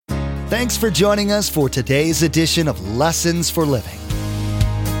Thanks for joining us for today's edition of Lessons for Living.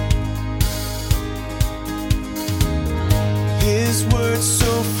 His word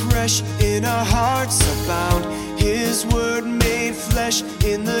so fresh in our hearts abound. His word made flesh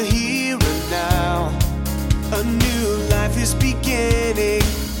in the here and now. A new life is beginning.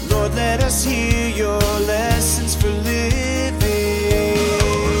 Lord, let us hear your lessons for living.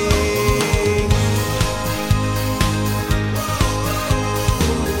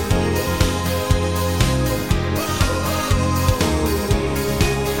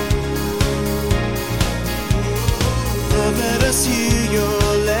 Lord, let us hear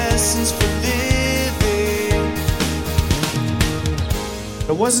your lessons for living.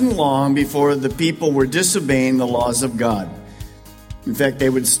 It wasn't long before the people were disobeying the laws of God. In fact, they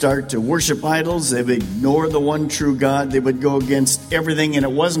would start to worship idols. They would ignore the one true God. They would go against everything. And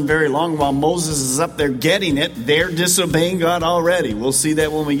it wasn't very long while Moses is up there getting it, they're disobeying God already. We'll see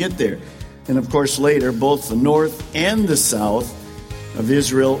that when we get there. And of course, later, both the north and the south of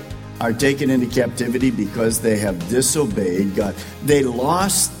Israel are taken into captivity because they have disobeyed God. They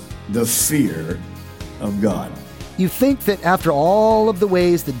lost the fear of God. You think that after all of the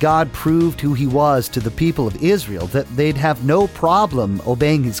ways that God proved who he was to the people of Israel, that they'd have no problem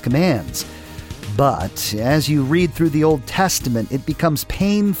obeying his commands. But as you read through the Old Testament, it becomes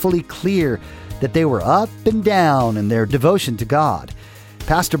painfully clear that they were up and down in their devotion to God.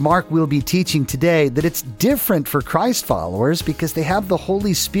 Pastor Mark will be teaching today that it's different for Christ followers because they have the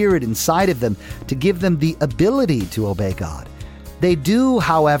Holy Spirit inside of them to give them the ability to obey God. They do,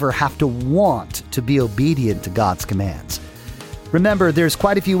 however, have to want to be obedient to God's commands. Remember, there's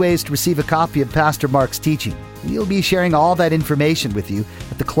quite a few ways to receive a copy of Pastor Mark's teaching. We'll be sharing all that information with you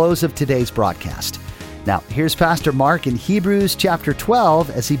at the close of today's broadcast. Now, here's Pastor Mark in Hebrews chapter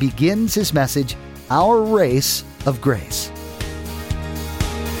 12 as he begins his message, Our Race of Grace.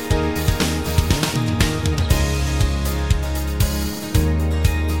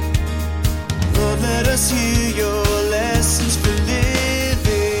 Lord, let us hear your lessons for living.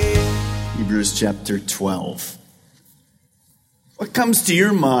 Hebrews chapter 12. What comes to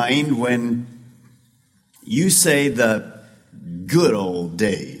your mind when you say the good old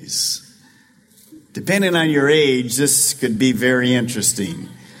days? Depending on your age, this could be very interesting.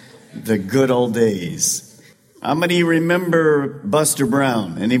 The good old days. How many remember Buster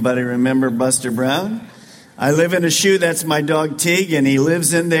Brown? Anybody remember Buster Brown? I live in a shoe. That's my dog Tig, and he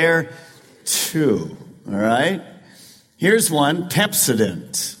lives in there too. All right? Here's one,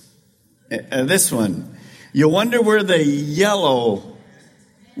 Pepsodent. This one. You wonder where the yellow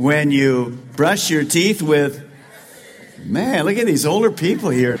when you brush your teeth with... Man, look at these older people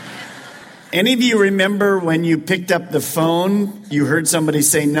here. Any of you remember when you picked up the phone, you heard somebody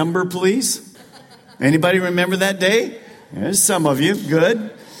say, number, please? Anybody remember that day? There's some of you.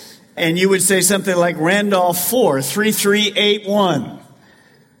 Good. And you would say something like, Randolph 4, 3381.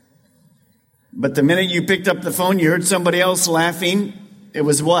 But the minute you picked up the phone, you heard somebody else laughing. It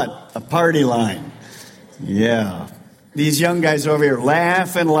was what? A party line. Yeah. These young guys over here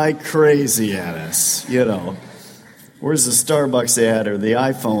laughing like crazy at us, you know. Where's the Starbucks ad or the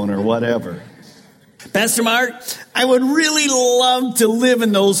iPhone or whatever? Pastor Mark, I would really love to live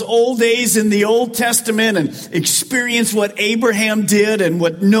in those old days in the Old Testament and experience what Abraham did and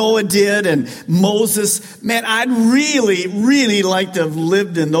what Noah did and Moses. Man, I'd really, really like to have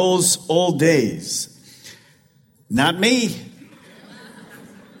lived in those old days. Not me.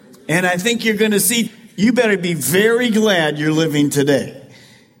 And I think you're going to see, you better be very glad you're living today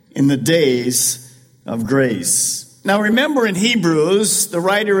in the days of grace. Now remember in Hebrews, the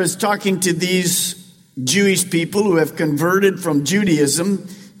writer is talking to these Jewish people who have converted from Judaism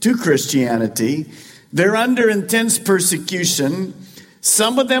to Christianity. They're under intense persecution.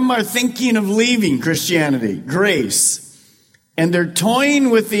 Some of them are thinking of leaving Christianity, grace. And they're toying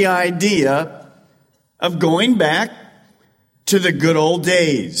with the idea of going back to the good old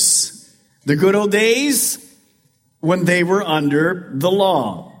days. The good old days when they were under the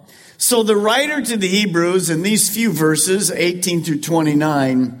law. So the writer to the Hebrews in these few verses, 18 through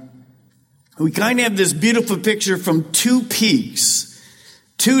 29, we kind of have this beautiful picture from two peaks,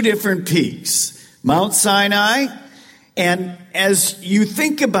 two different peaks. Mount Sinai, and as you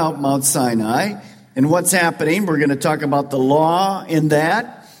think about Mount Sinai and what's happening, we're going to talk about the law in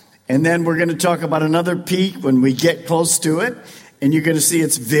that. And then we're going to talk about another peak when we get close to it. And you're going to see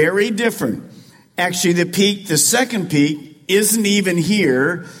it's very different. Actually, the second peak, isn't even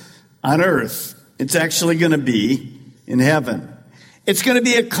here on earth. It's actually going to be in heaven. It's going to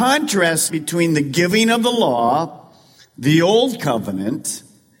be a contrast between the giving of the law, the old covenant,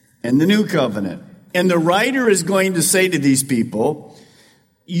 and the new covenant. And the writer is going to say to these people,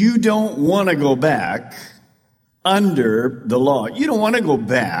 you don't want to go back under the law. You don't want to go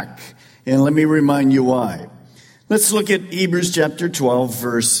back. And let me remind you why. Let's look at Hebrews chapter 12,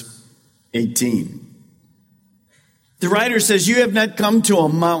 verse 18. The writer says, you have not come to a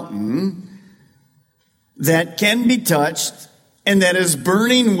mountain that can be touched and that is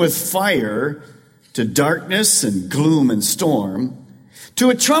burning with fire, to darkness and gloom and storm, to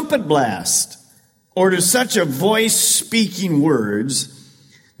a trumpet blast, or to such a voice speaking words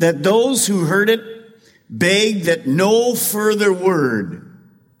that those who heard it begged that no further word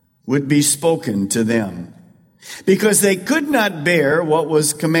would be spoken to them, because they could not bear what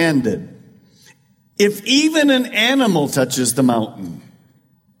was commanded. If even an animal touches the mountain,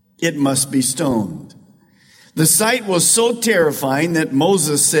 it must be stoned. The sight was so terrifying that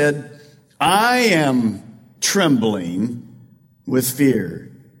Moses said, I am trembling with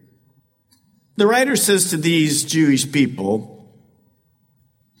fear. The writer says to these Jewish people,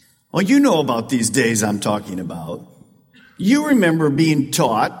 well, you know about these days I'm talking about. You remember being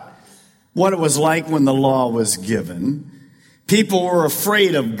taught what it was like when the law was given. People were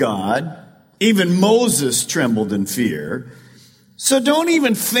afraid of God. Even Moses trembled in fear. So don't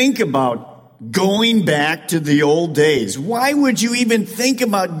even think about going back to the old days. Why would you even think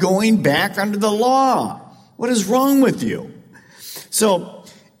about going back under the law? What is wrong with you? So,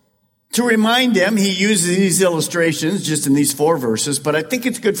 to remind them, he uses these illustrations just in these 4 verses, but I think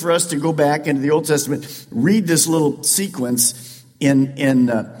it's good for us to go back into the Old Testament, read this little sequence,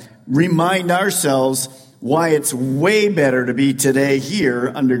 and remind ourselves why it's way better to be today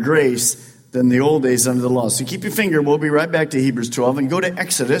here under grace than the old days under the law. So keep your finger. We'll be right back to Hebrews 12 and go to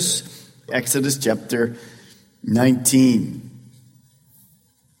Exodus chapter 19.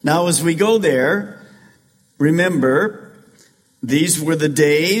 Now, as we go there, remember, these were the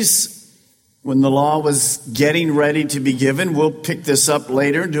days when the law was getting ready to be given. We'll pick this up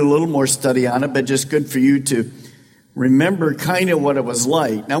later and do a little more study on it, but just good for you to remember kind of what it was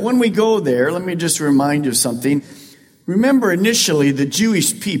like. Now, when we go there, let me just remind you of something. Remember, initially, the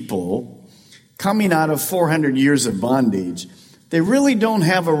Jewish people, coming out of 400 years of bondage, they really don't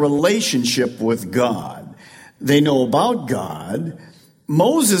have a relationship with God. They know about God.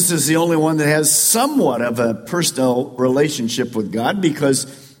 Moses is the only one that has somewhat of a personal relationship with God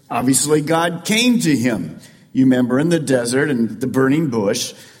because obviously God came to him. You remember in the desert and the burning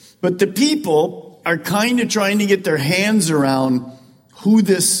bush. But the people are kind of trying to get their hands around who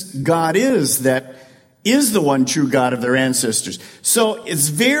this God is that is the one true God of their ancestors. So it's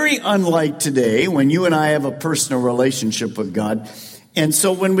very unlike today when you and I have a personal relationship with God. And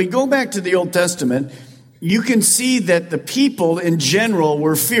so when we go back to the Old Testament, you can see that the people in general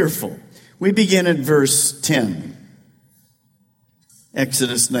were fearful. We begin at verse 10.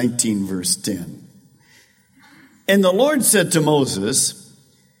 Exodus 19, verse 10. And the Lord said to Moses,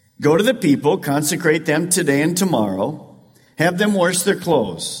 go to the people, consecrate them today and tomorrow, have them wash their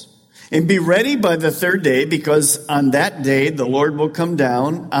clothes. And be ready by the 3rd day, because on that day the Lord will come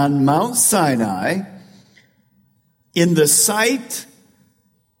down on Mount Sinai in the sight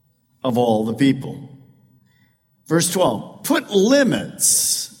of all the people. Verse 12, put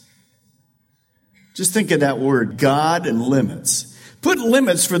limits. Just think of that word, God and limits. Put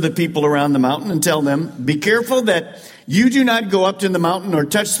limits for the people around the mountain and tell them, be careful that you do not go up to the mountain or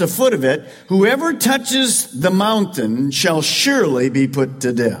touch the foot of it. Whoever touches the mountain shall surely be put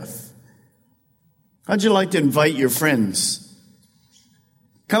to death. How'd you like to invite your friends?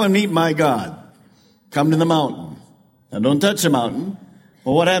 Come and meet my God. Come to the mountain. Now don't touch the mountain.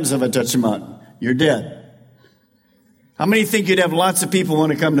 Well, what happens if I touch the mountain? You're dead. How many think you'd have lots of people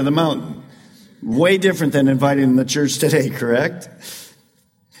want to come to the mountain? Way different than inviting them to church today, correct?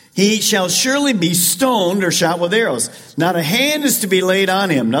 He shall surely be stoned or shot with arrows. Not a hand is to be laid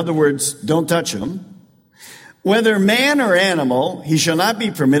on him. In other words, don't touch him. Whether man or animal, he shall not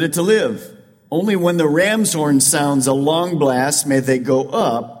be permitted to live. Only when the ram's horn sounds a long blast may they go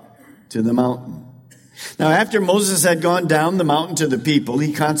up to the mountain. Now, after Moses had gone down the mountain to the people,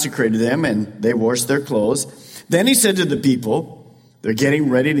 he consecrated them and they washed their clothes. Then he said to the people, they're getting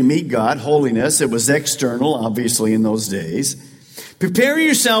ready to meet God, holiness. It was external, obviously, in those days. Prepare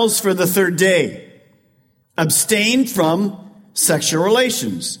yourselves for the 3rd day. Abstain from sexual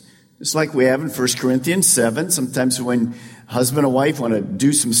relations. It's like we have in 1 Corinthians 7. Sometimes when husband and wife want to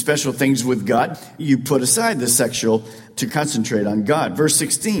do some special things with God, you put aside the sexual to concentrate on God. Verse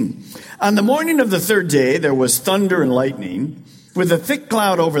 16. On the morning of the 3rd day, there was thunder and lightning, with a thick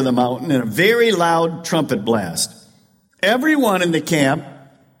cloud over the mountain and a very loud trumpet blast. Everyone in the camp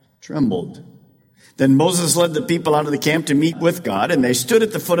trembled. Then Moses led the people out of the camp to meet with God, and they stood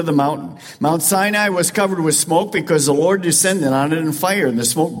at the foot of the mountain. Mount Sinai was covered with smoke because the Lord descended on it in fire, and the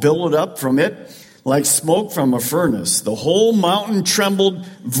smoke billowed up from it like smoke from a furnace. The whole mountain trembled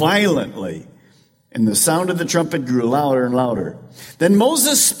violently, and the sound of the trumpet grew louder and louder. Then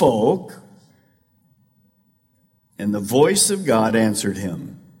Moses spoke, and the voice of God answered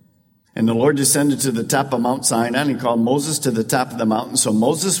him. And the Lord descended to the top of Mount Sinai and called Moses to the top of the mountain. So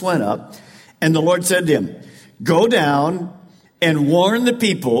Moses went up, and the Lord said to him, "Go down and warn the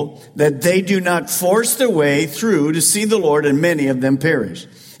people that they do not force their way through to see the Lord, and many of them perish.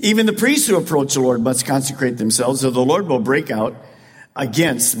 Even the priests who approach the Lord must consecrate themselves, or the Lord will break out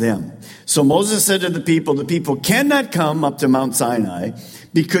against them." So Moses said to the people cannot come up to Mount Sinai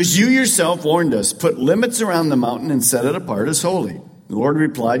because you yourself warned us. Put limits around the mountain and set it apart as holy. The Lord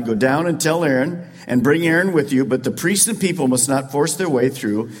replied, "Go down and tell Aaron and bring Aaron with you, but the priests and people must not force their way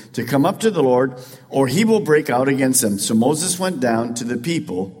through to come up to the Lord, or he will break out against them." So Moses went down to the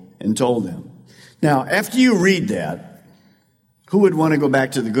people and told them. Now, after you read that, who would want to go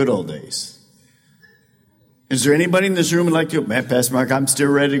back to the good old days? Is there anybody in this room who'd like to, "Man, Pastor Mark, I'm still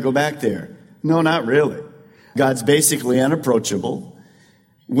ready to go back there"? No, not really. God's basically unapproachable.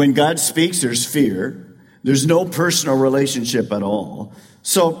 When God speaks, there's fear. There's no personal relationship at all.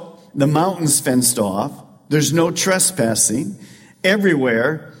 So the mountain's fenced off. There's no trespassing.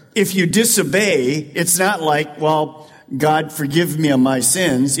 Everywhere, if you disobey, it's not like, well, God, forgive me of my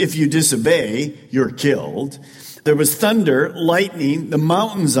sins. If you disobey, you're killed. There was thunder, lightning, the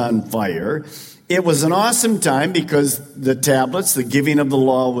mountain's on fire. It was an awesome time because the tablets, the giving of the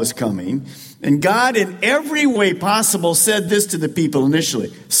law was coming. And God, in every way possible, said this to the people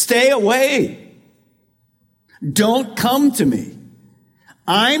initially: stay away. Don't come to me.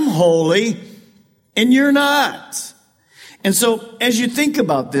 I'm holy and you're not. And so as you think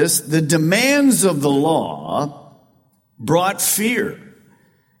about this, the demands of the law brought fear.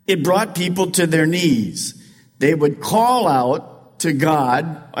 It brought people to their knees. They would call out to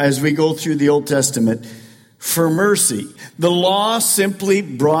God as we go through the Old Testament for mercy. The law simply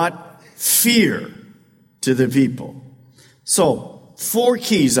brought fear to the people. So 4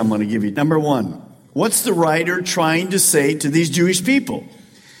 keys I'm going to give you. Number 1. What's the writer trying to say to these Jewish people?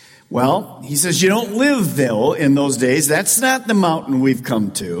 Well, he says, you don't live, though, in those days. That's not the mountain we've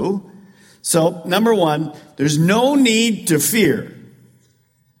come to. So, number 1, there's no need to fear.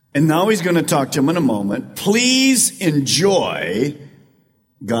 And now he's going to talk to them in a moment. Please enjoy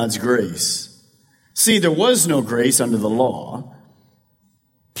God's grace. See, there was no grace under the law.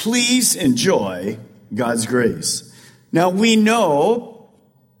 Please enjoy God's grace. Now, we know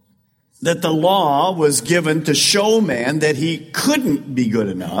that the law was given to show man that he couldn't be good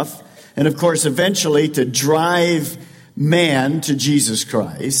enough, and of course eventually to drive man to Jesus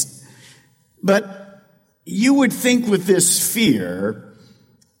Christ. But you would think with this fear,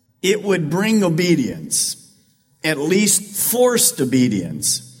 it would bring obedience, at least forced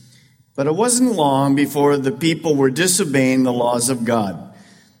obedience. But it wasn't long before the people were disobeying the laws of God.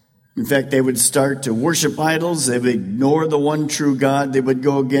 In fact, they would start to worship idols. They would ignore the one true God. They would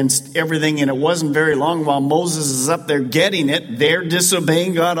go against everything. And it wasn't very long while Moses is up there getting it, they're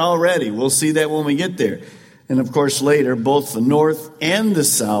disobeying God already. We'll see that when we get there. And of course, later, both the north and the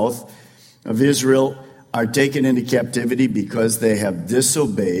south of Israel are taken into captivity because they have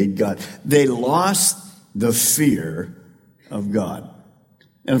disobeyed God. They lost the fear of God.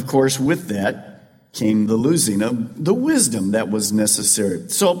 And of course, with that came the losing of the wisdom that was necessary.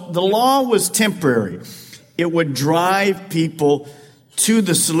 So the law was temporary. It would drive people to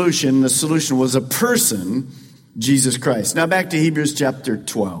the solution. The solution was a person, Jesus Christ. Now back to Hebrews chapter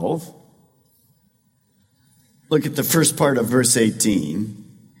 12. Look at the first part of verse 18.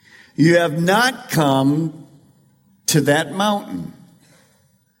 You have not come to that mountain.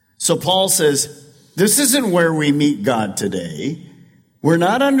 So Paul says, this isn't where we meet God today. We're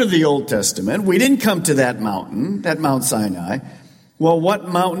not under the Old Testament. We didn't come to that mountain, that Mount Sinai. Well, what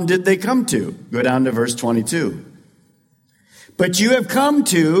mountain did they come to? Go down to verse 22. But you have come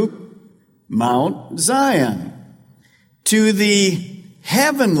to Mount Zion, to the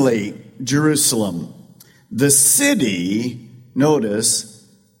heavenly Jerusalem, the city, notice,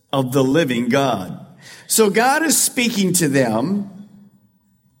 of the living God. So God is speaking to them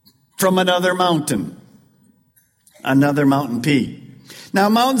from another mountain peak. Now,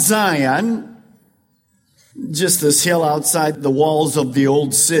 Mount Zion, just this hill outside the walls of the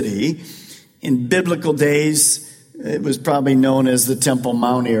old city, in biblical days, it was probably known as the Temple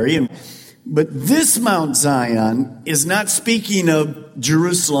Mount area. But this Mount Zion is not speaking of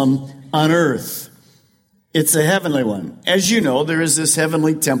Jerusalem on earth. It's a heavenly one. As you know, there is this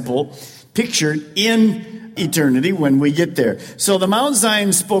heavenly temple pictured in eternity when we get there. So the Mount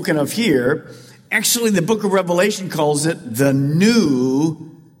Zion spoken of here, actually the book of Revelation calls it the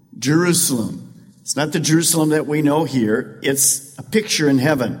New Jerusalem. It's not the Jerusalem that we know here. It's a picture in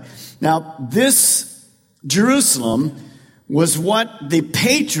heaven. Now, this Jerusalem was what the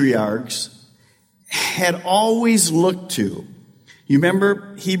patriarchs had always looked to. You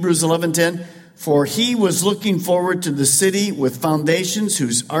remember Hebrews 11:10? For he was looking forward to the city with foundations,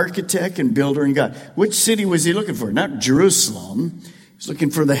 whose architect and builder and God. Which city was he looking for? Not Jerusalem. He's looking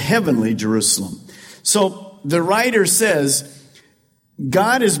for the heavenly Jerusalem. So the writer says,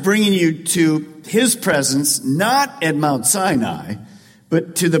 God is bringing you to his presence, not at Mount Sinai,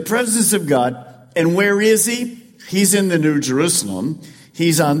 but to the presence of God. And where is he? He's in the New Jerusalem.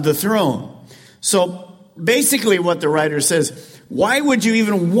 He's on the throne. So basically what the writer says, why would you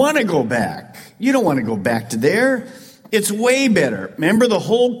even want to go back? You don't want to go back to there. It's way better. Remember, the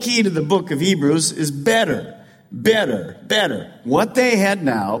whole key to the book of Hebrews is better, better, better. What they had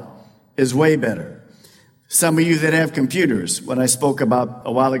now is way better. Some of you that have computers, when I spoke about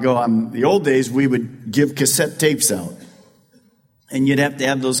a while ago on the old days, we would give cassette tapes out. And you'd have to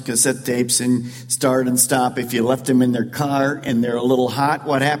have those cassette tapes and start and stop. If you left them in their car and they're a little hot,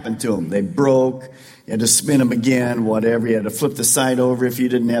 what happened to them? They broke. You had to spin them again, whatever. You had to flip the side over if you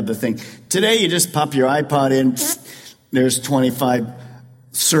didn't have the thing. Today, you just pop your iPod in. There's 25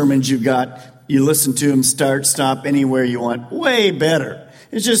 sermons you got. You listen to them, start, stop, anywhere you want. Way better.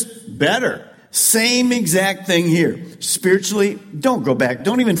 It's just better. Same exact thing here. Spiritually, don't go back.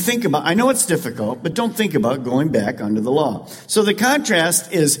 Don't even think about, I know it's difficult, but don't think about going back under the law. So the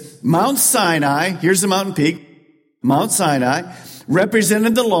contrast is Mount Sinai, here's the mountain peak, Mount Sinai,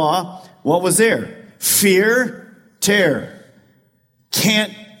 represented the law. What was there? Fear, terror.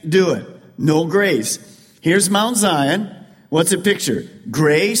 Can't do it. No grace. Here's Mount Zion. What's it picture?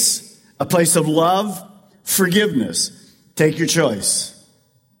 Grace, a place of love, forgiveness. Take your choice.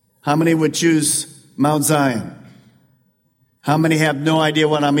 How many would choose Mount Zion? How many have no idea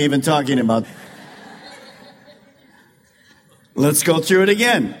what I'm even talking about? Let's go through it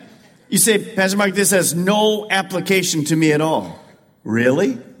again. You say, Pastor Mark, this has no application to me at all.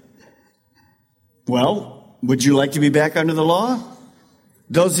 Really? Well, would you like to be back under the law?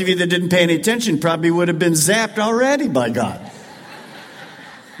 Those of you that didn't pay any attention probably would have been zapped already by God.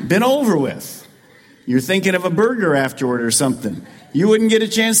 Been over with. You're thinking of a burger afterward or something. You wouldn't get a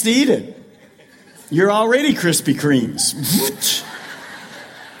chance to eat it. You're already Krispy Kremes.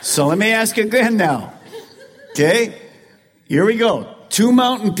 So let me ask again now. Okay? Here we go. 2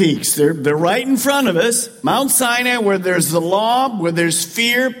 mountain peaks. They're right in front of us. Mount Sinai, where there's the law, where there's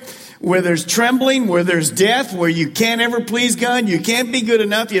fear, where there's trembling, where there's death, where you can't ever please God, you can't be good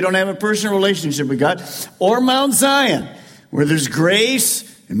enough, you don't have a personal relationship with God. Or Mount Zion, where there's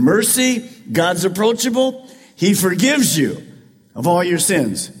grace and mercy, God's approachable, he forgives you of all your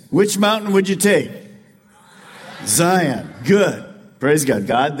sins. Which mountain would you take? Zion. Good. Praise God.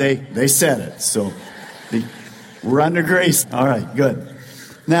 God, they said it. So we're under grace. All right, good.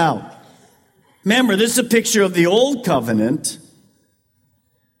 Now, remember, this is a picture of the old covenant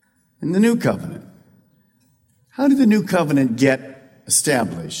and the new covenant. How did the new covenant get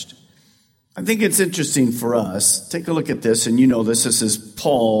established? I think it's interesting for us. Take a look at this, and you know this. This is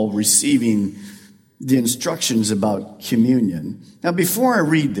Paul receiving the instructions about communion. Now, before I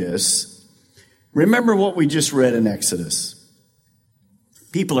read this, remember what we just read in Exodus.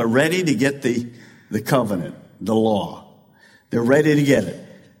 People are ready to get the covenant, the law. They're ready to get it.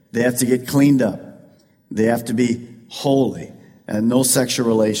 They have to get cleaned up. They have to be holy and no sexual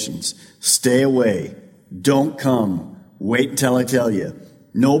relations. Stay away. Don't come. Wait until I tell you.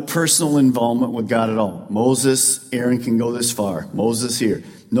 No personal involvement with God at all. Moses, Aaron can go this far. Moses here.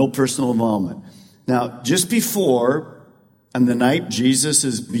 No personal involvement. Now, just before, on the night Jesus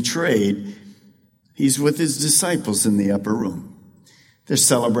is betrayed, he's with his disciples in the upper room. They're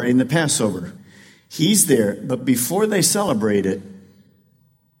celebrating the Passover. He's there, but before they celebrate it,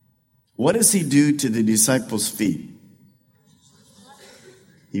 what does he do to the disciples' feet?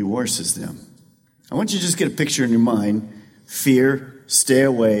 He washes them. I want you to just get a picture in your mind. Fear, stay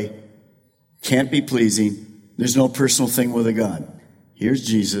away, can't be pleasing. There's no personal thing with a God. Here's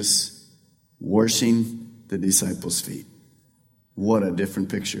Jesus washing the disciples' feet. What a different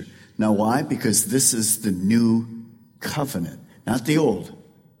picture. Now, why? Because this is the new covenant, not the old.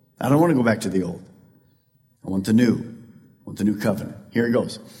 I don't want to go back to the old. I want the new. I want the new covenant. Here it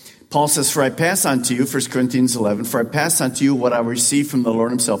goes. Paul says, for I pass on to you, 1 Corinthians 11, for I pass on to you what I received from the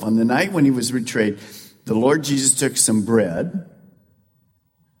Lord himself. On the night when he was betrayed, the Lord Jesus took some bread,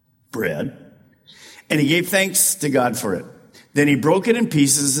 and he gave thanks to God for it. Then he broke it in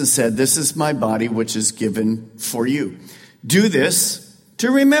pieces and said, "This is my body, which is given for you. Do this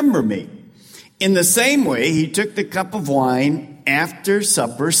to remember me." In the same way, he took the cup of wine after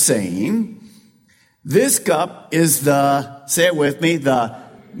supper, saying, "This cup is say it with me, the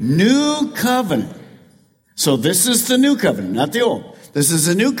new covenant." So this is the new covenant, not the old. This is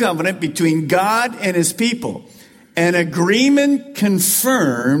a new covenant between God and his people. An agreement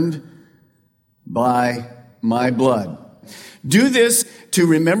confirmed by my blood. Do this to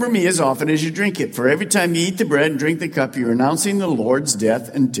remember me as often as you drink it. For every time you eat the bread and drink the cup, you're announcing the Lord's death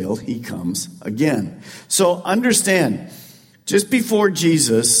until he comes again. So understand, just before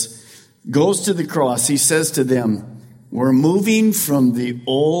Jesus goes to the cross, he says to them, we're moving from the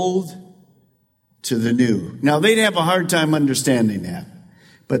old to the new. Now, they'd have a hard time understanding that,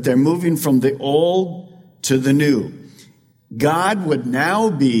 but they're moving from the old to the new. God would now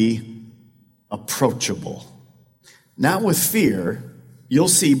be approachable. Not with fear, you'll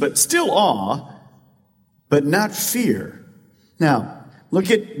see, but still awe, but not fear. Now,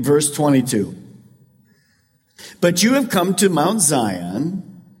 look at verse 22. But you have come to Mount Zion,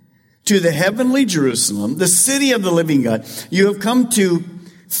 to the heavenly Jerusalem, the city of the living God. You have come to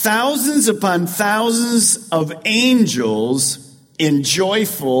thousands upon thousands of angels in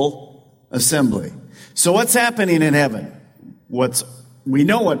joyful assembly. So what's happening in heaven? We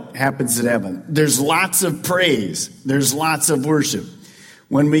know what happens in heaven. There's lots of praise. There's lots of worship.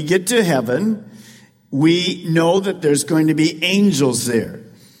 When we get to heaven, we know that there's going to be angels there.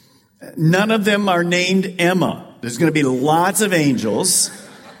 None of them are named Emma. There's going to be lots of angels.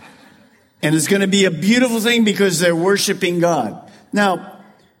 And it's going to be a beautiful thing because they're worshiping God. Now,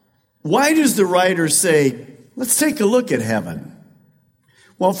 why does the writer say, let's take a look at heaven?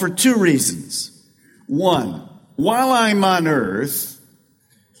 Well, for two reasons. One, while I'm on earth,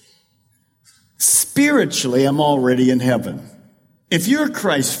 spiritually, I'm already in heaven. If you're a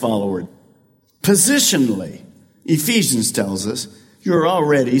Christ follower, positionally, Ephesians tells us, you're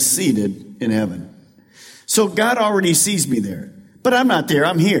already seated in heaven. So God already sees me there. But I'm not there,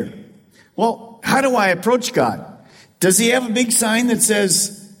 I'm here. Well, how do I approach God? Does he have a big sign that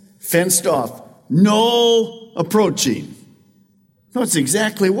says, fenced off, no approaching? No, it's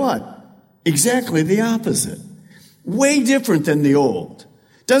exactly what? Exactly the opposite. Way different than the old.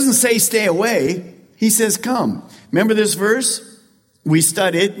 Doesn't say stay away. He says come. Remember this verse? We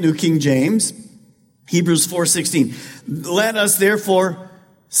studied New King James, Hebrews 4:16. Let us therefore,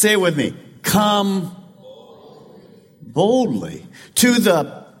 say it with me, come boldly to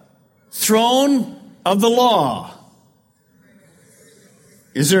the throne of the law.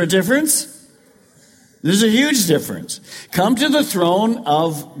 Is there a difference? There's a huge difference. Come to the throne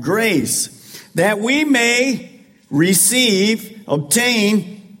of grace, that we may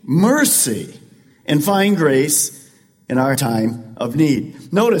obtain mercy, and find grace in our time of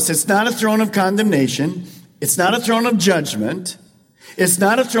need. Notice, it's not a throne of condemnation. It's not a throne of judgment. It's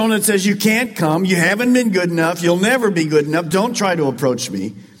not a throne that says you can't come, you haven't been good enough, you'll never be good enough, don't try to approach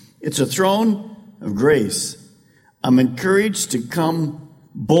me. It's a throne of grace. I'm encouraged to come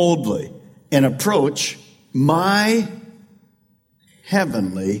boldly and approach my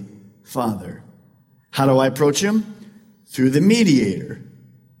heavenly Father. How do I approach him? Through the mediator,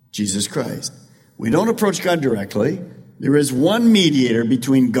 Jesus Christ. We don't approach God directly. There is one mediator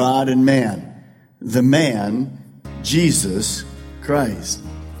between God and man. The man, Jesus Christ.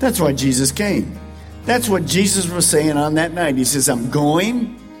 That's why Jesus came. That's what Jesus was saying on that night. He says, I'm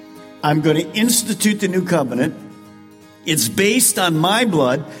going to institute the new covenant. It's based on my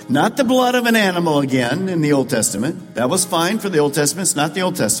blood, not the blood of an animal again in the Old Testament. That was fine for the Old Testament. It's not the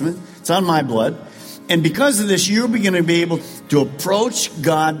Old Testament. It's on my blood. And because of this, you're going to be able to approach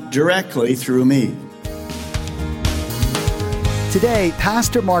God directly through me. Today,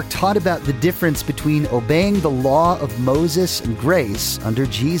 Pastor Mark taught about the difference between obeying the law of Moses and grace under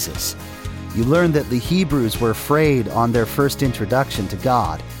Jesus. You learned that the Hebrews were afraid on their first introduction to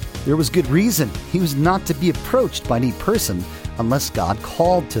God. There was good reason. He was not to be approached by any person unless God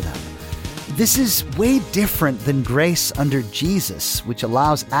called to them. This is way different than grace under Jesus, which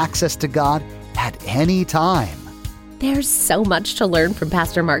allows access to God at any time. There's so much to learn from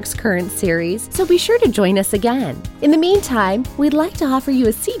Pastor Mark's current series, so be sure to join us again. In the meantime, we'd like to offer you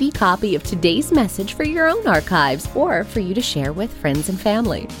a CD copy of today's message for your own archives or for you to share with friends and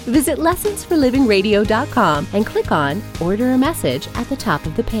family. Visit lessonsforlivingradio.com and click on Order a Message at the top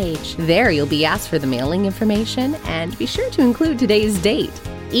of the page. There you'll be asked for the mailing information and be sure to include today's date.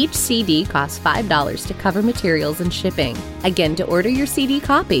 Each CD costs $5 to cover materials and shipping. Again, to order your CD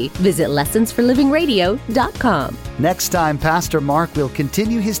copy, visit lessonsforlivingradio.com. Next time, Pastor Mark will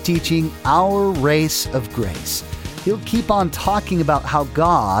continue his teaching, Our Race of Grace. He'll keep on talking about how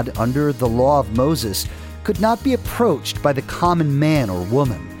God, under the law of Moses, could not be approached by the common man or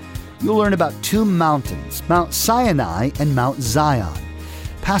woman. You'll learn about two mountains, Mount Sinai and Mount Zion.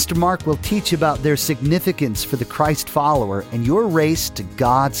 Pastor Mark will teach about their significance for the Christ follower and your race to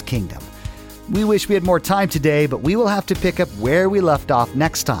God's kingdom. We wish we had more time today, but we will have to pick up where we left off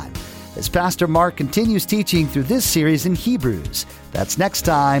next time, as Pastor Mark continues teaching through this series in Hebrews. That's next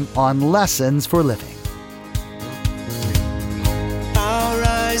time on Lessons for Living. Our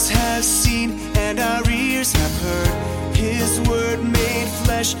eyes have seen and our ears have heard His word made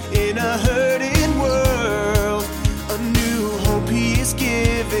flesh in a herd.